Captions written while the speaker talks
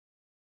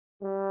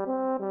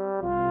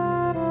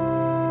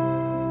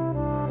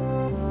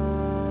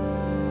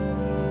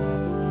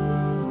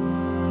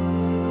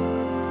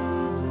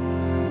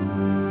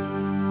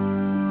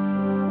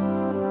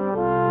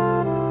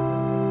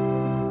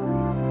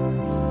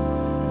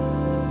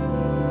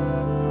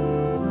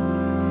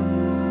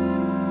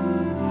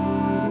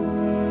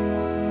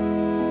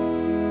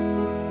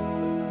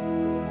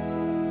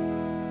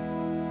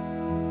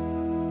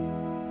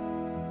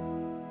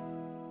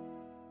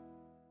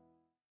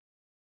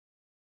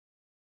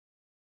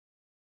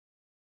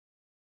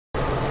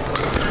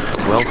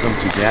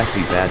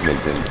Dassi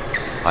Badminton.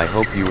 I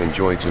hope you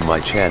enjoy to my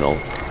channel,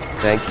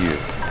 thank you.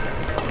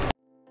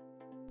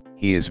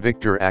 He is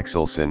Viktor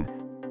Axelsen.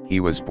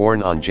 He was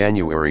born on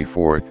January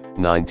 4,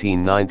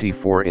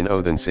 1994 in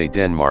Odense,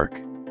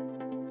 Denmark.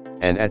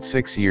 And at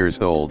 6 years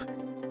old,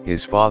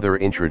 his father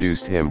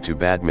introduced him to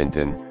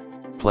badminton,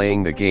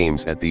 playing the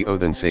games at the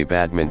Odense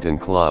Badminton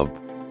Club.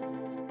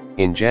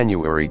 In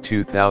January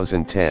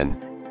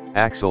 2010,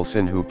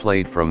 Axelsen, who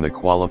played from the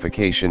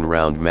qualification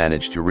round,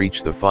 managed to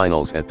reach the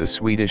finals at the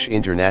Swedish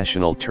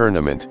International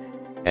Tournament,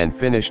 and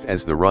finished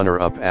as the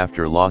runner-up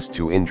after loss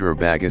to Indra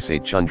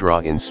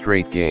Bagasate in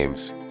straight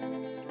games.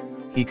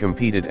 He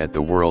competed at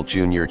the World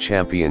Junior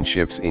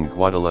Championships in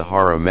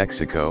Guadalajara,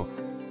 Mexico,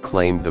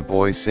 claimed the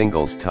boys'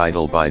 singles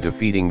title by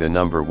defeating the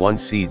number 1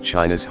 seed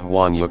China's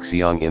Hwang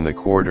Yuxiang in the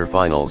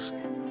quarter-finals,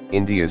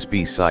 India's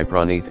B. Sai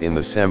Pranith in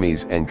the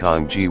semis, and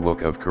Kang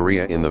Ji-wook of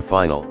Korea in the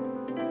final.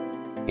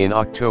 In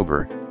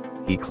October,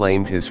 he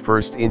claimed his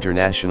first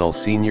international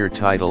senior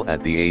title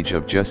at the age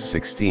of just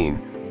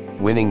 16,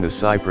 winning the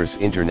Cyprus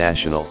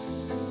International.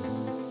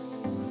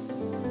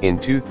 In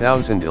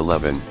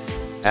 2011,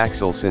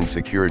 Axelsen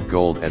secured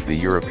gold at the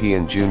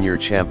European Junior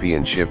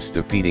Championships,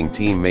 defeating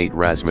teammate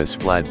Rasmus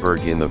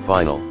Fladberg in the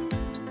final.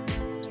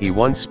 He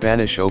won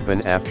Spanish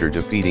Open after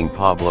defeating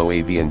Pablo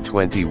Abian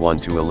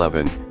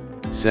 21-11,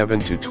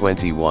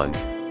 7-21,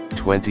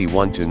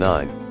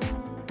 21-9.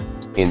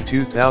 In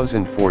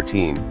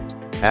 2014,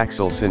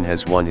 Axelsen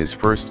has won his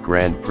first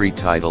Grand Prix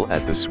title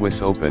at the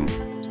Swiss Open,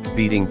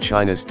 beating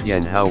China's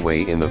Tian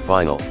Haowei in the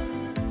final.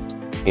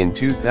 In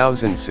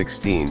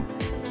 2016,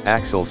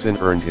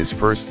 Axelsen earned his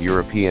first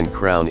European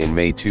crown in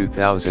May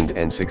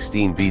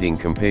 2016, beating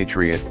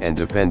compatriot and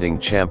defending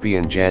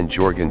champion Jan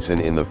Jorgensen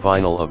in the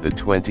final of the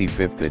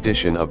 25th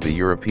edition of the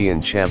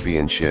European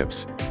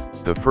Championships,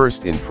 the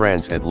first in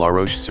France at La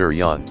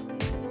Roche-sur-Yon.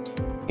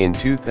 In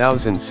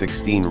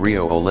 2016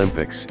 Rio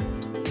Olympics,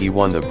 he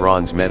won the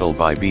bronze medal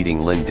by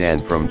beating Lin Dan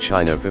from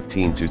China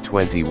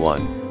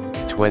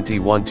 15-21,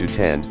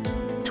 21-10,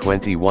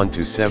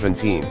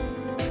 21-17.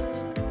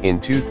 In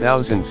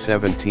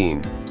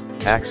 2017,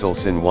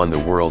 Axelsen won the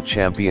World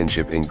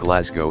Championship in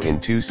Glasgow in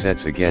 2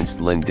 sets against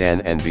Lin Dan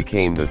and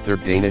became the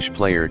third Danish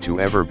player to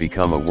ever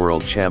become a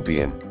world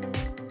champion.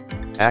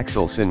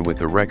 Axelsen,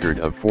 with a record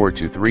of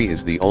 4-3,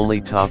 is the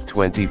only top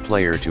 20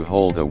 player to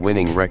hold a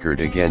winning record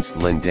against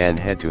Lin Dan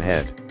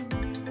head-to-head.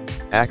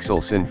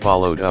 Axelsen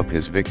followed up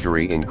his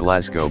victory in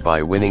Glasgow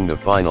by winning the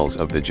finals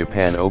of the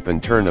Japan Open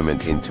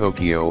tournament in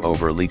Tokyo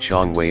over Lee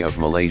Chong-wei of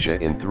Malaysia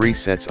in 3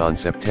 sets on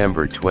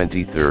September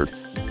 23,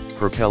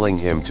 propelling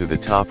him to the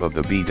top of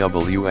the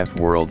BWF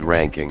World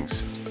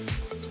Rankings.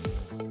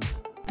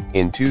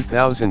 In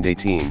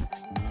 2018,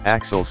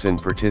 Axelsen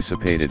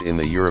participated in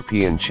the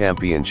European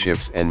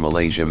Championships and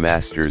Malaysia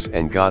Masters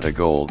and got a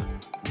gold.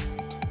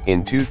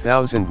 In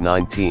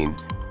 2019,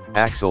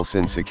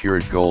 Axelsen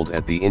secured gold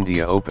at the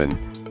India Open,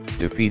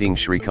 defeating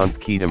Srikanth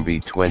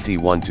Kidambi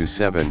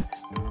 21-7,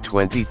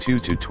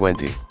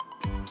 22-20.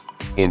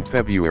 In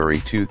February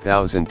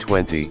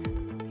 2020,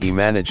 he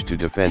managed to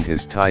defend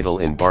his title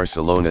in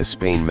Barcelona,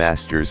 Spain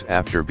Masters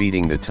after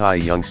beating the Thai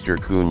youngster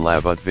Kun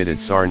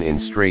Lavutviditsarn in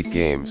straight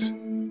games.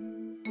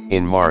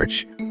 In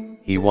March,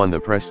 he won the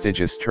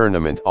prestigious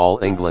tournament All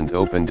England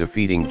Open,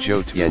 defeating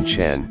Zhou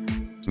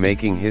Tianchen,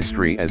 making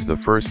history as the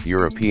first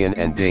European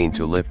and Dane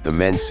to lift the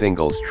men's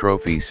singles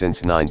trophy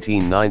since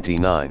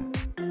 1999.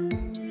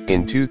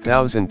 In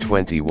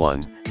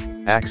 2021,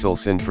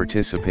 Axelsen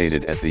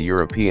participated at the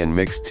European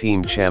Mixed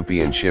Team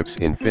Championships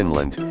in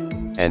Finland,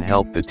 and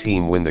helped the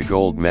team win the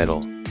gold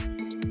medal.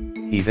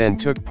 He then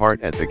took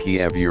part at the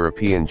Kiev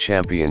European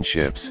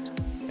Championships,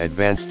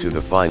 advanced to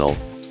the final,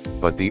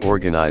 but the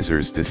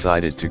organizers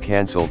decided to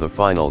cancel the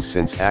finals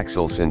since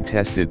Axelsen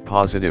tested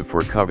positive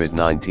for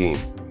COVID-19.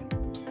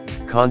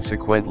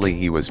 Consequently,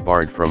 he was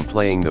barred from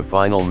playing the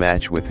final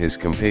match with his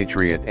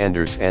compatriot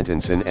Anders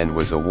Antonsen and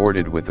was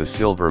awarded with a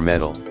silver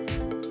medal.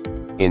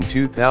 In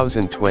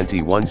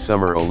 2021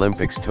 Summer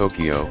Olympics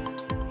Tokyo,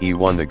 he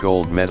won the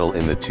gold medal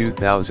in the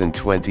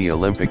 2020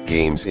 Olympic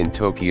Games in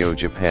Tokyo,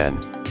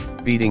 Japan,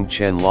 beating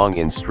Chen Long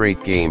in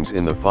straight games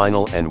in the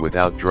final and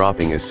without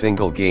dropping a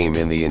single game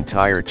in the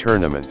entire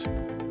tournament.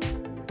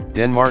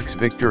 Denmark's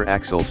Viktor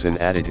Axelsen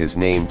added his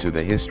name to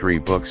the history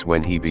books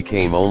when he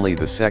became only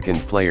the second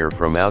player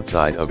from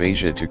outside of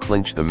Asia to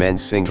clinch the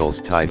men's singles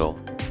title.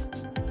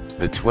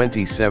 The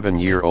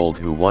 27-year-old,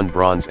 who won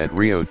bronze at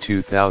Rio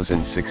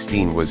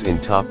 2016, was in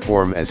top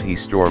form as he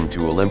stormed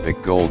to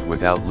Olympic gold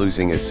without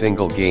losing a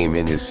single game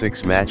in his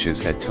 6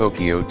 matches at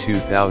Tokyo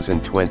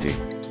 2020.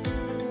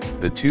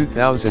 The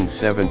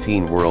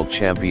 2017 world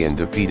champion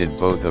defeated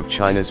both of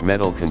China's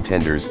medal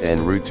contenders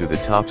en route to the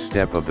top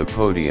step of the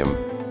podium,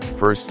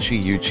 first Shi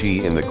Yu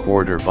Qi in the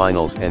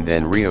quarter-finals and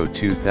then Rio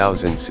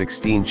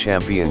 2016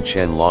 champion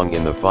Chen Long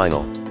in the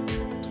final.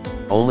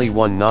 Only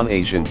one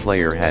non-Asian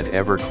player had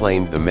ever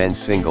claimed the men's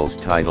singles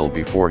title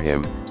before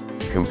him,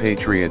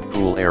 compatriot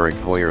Poul-Erik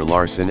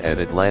Hoyer-Larsen at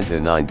Atlanta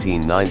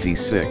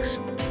 1996.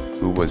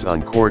 who was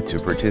on court to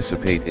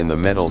participate in the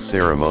medal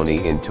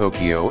ceremony in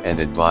Tokyo and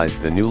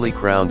advised the newly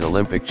crowned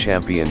Olympic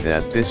champion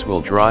that this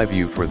will drive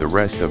you for the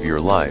rest of your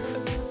life.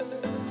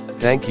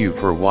 Thank you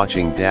for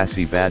watching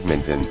Dassi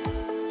Badminton.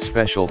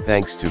 Special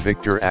thanks to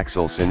Viktor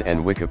Axelsen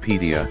and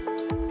Wikipedia.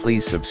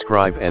 Please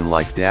subscribe and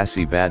like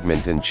Dassi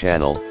Badminton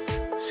channel.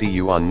 See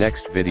you on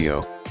next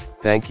video.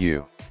 Thank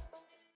you.